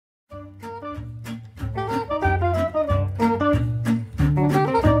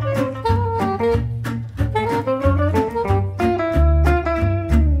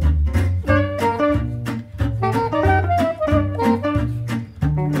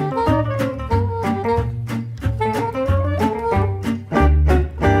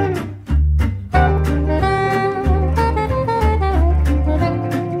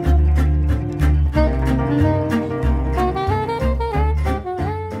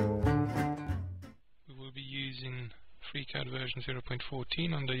FreeCAD version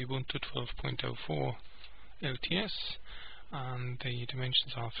 0.14 under Ubuntu 12.04 LTS, and the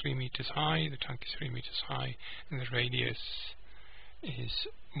dimensions are 3 meters high, the tank is 3 meters high, and the radius is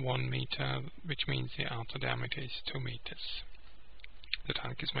 1 meter, which means the outer diameter is 2 meters. The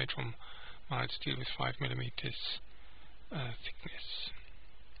tank is made from mild steel with 5 millimeters thickness.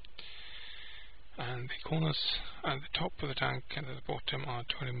 And the corners at the top of the tank and at the bottom are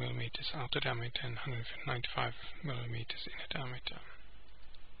 20 millimeters outer diameter and 195 millimeters inner diameter.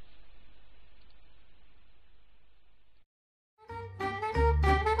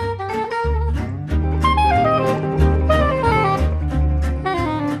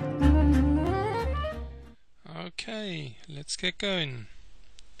 Okay, let's get going.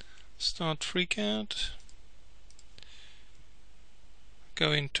 Start FreeCAD.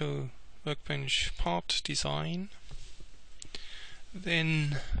 Go into Workbench Part Design.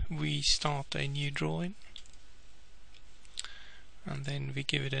 Then we start a new drawing. And then we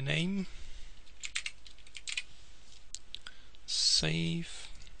give it a name. Save.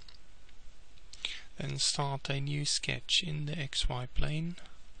 Then start a new sketch in the XY plane.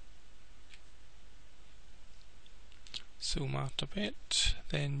 Zoom out a bit,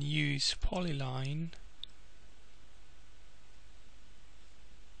 then use polyline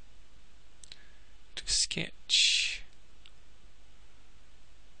to sketch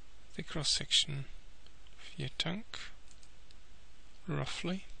the cross section of your tank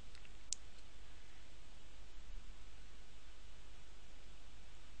roughly.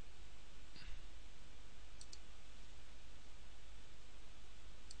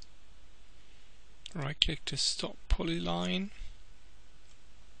 Right click to stop polyline.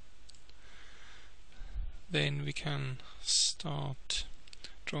 Then we can start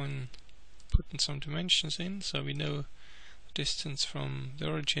drawing, putting some dimensions in, so we know the distance from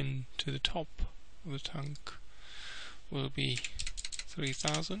the origin to the top of the tank will be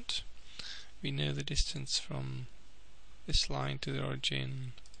 3000. We know the distance from this line to the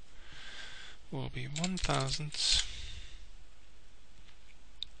origin will be 1000.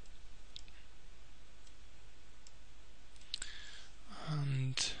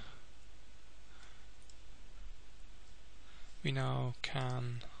 And we now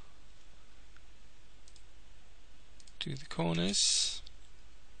can do the corners.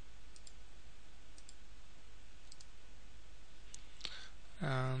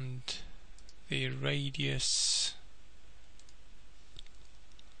 And the radius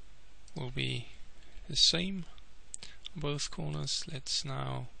will be the same on both corners. Let's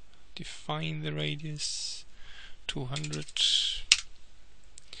now define the radius 200.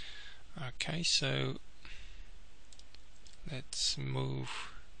 Okay, so let's move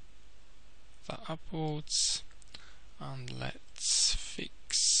that upwards and let's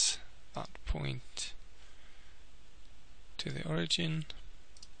fix that point to the origin,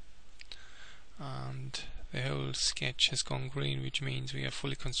 and the whole sketch has gone green, which means we are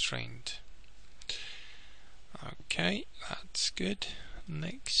fully constrained. Okay, that's good.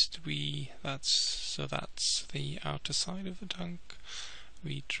 Next that's the outer side of the tank.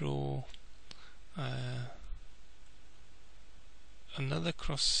 We draw another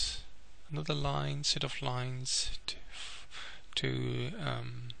set of lines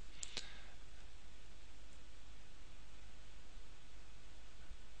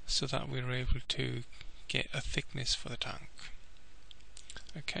so that we're able to get a thickness for the tank.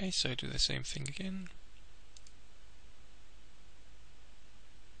 Okay, so do the same thing again.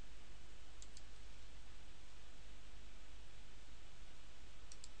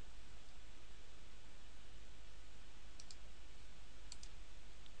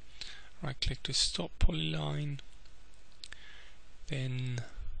 Right click to stop polyline, then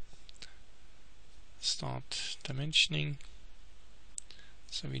start dimensioning,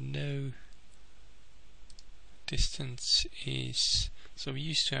 so we know distance is, so we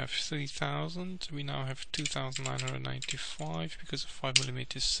used to have 3000, we now have 2995 because of 5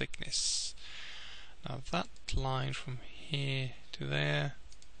 millimeters thickness. Now that line from here to there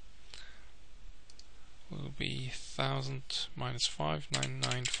will be 1000 minus 5,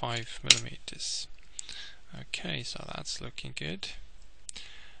 995 millimeters. Okay, so that's looking good.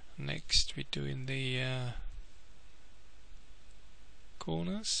 Next we're doing the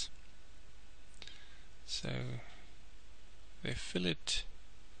corners. So the fillet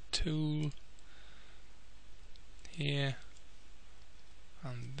tool here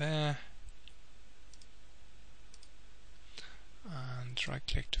and there, and right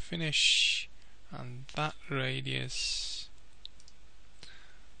click to finish, and that radius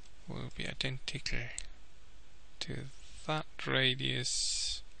will be identical to that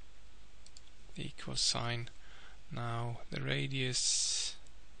radius, the equal sign, Now the radius,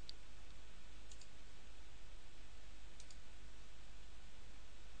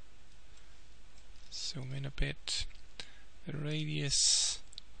 zoom in a bit, the radius,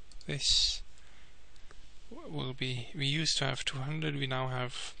 this will be, we used to have 200, we now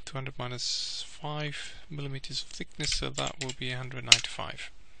have 200 minus 5 millimeters of thickness, so that will be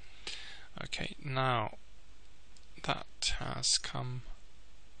 195. Okay, now that has come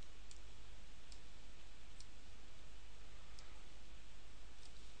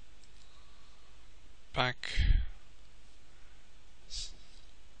back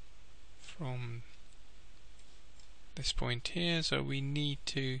from this point here, so we need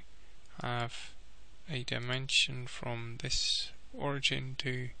to have a dimension from this origin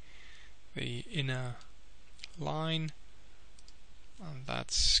to the inner line, and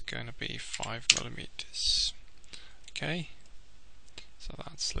that's going to be 5 millimeters. Okay, so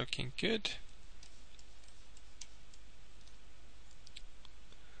that's looking good.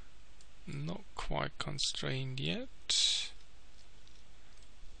 Not quite constrained yet,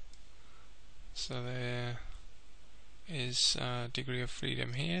 so there is a degree of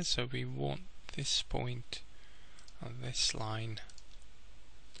freedom here, so we want this point and this line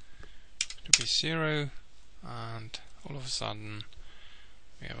to be 0, and all of a sudden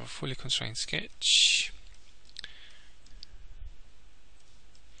we have a fully constrained sketch.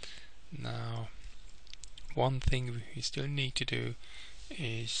 Now, one thing we still need to do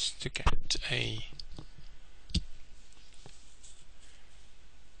is to get a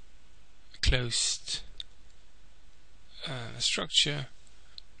closed structure.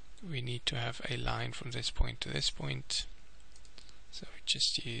 We need to have a line from this point to this point, so we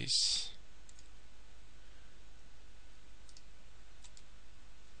just use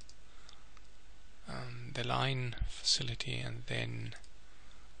the line facility, and then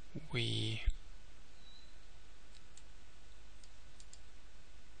we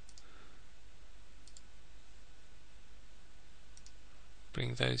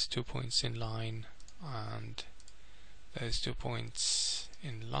bring those 2 points in line and those 2 points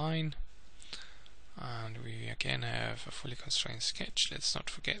in line, and we again have a fully constrained sketch. Let's not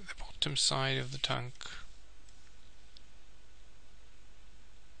forget the bottom side of the tank.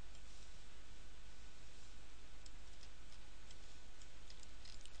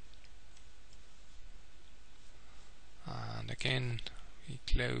 And again we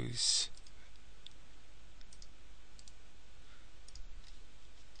close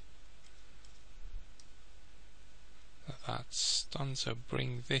that's done, so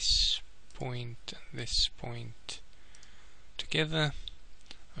bring this point and this point together.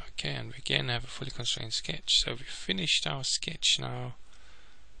 Okay, and we again have a fully constrained sketch. So we finished our sketch now.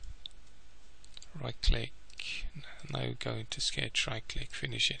 Right click, now go into sketch, right click,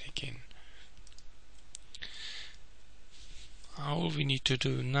 finish it again. All we need to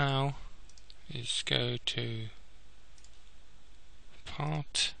do now is go to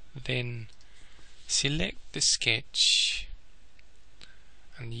part, then select the sketch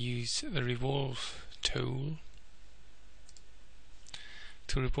and use the revolve tool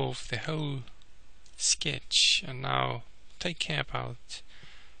to revolve the whole sketch. And now take care about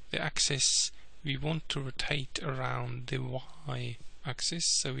the axis. We want to rotate around the Y axis,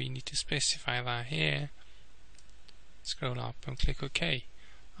 so we need to specify that here. Scroll up and click OK,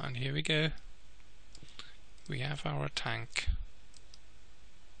 and here we go. We have our tank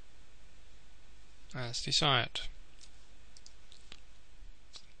as desired.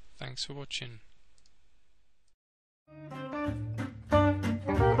 Thanks for watching.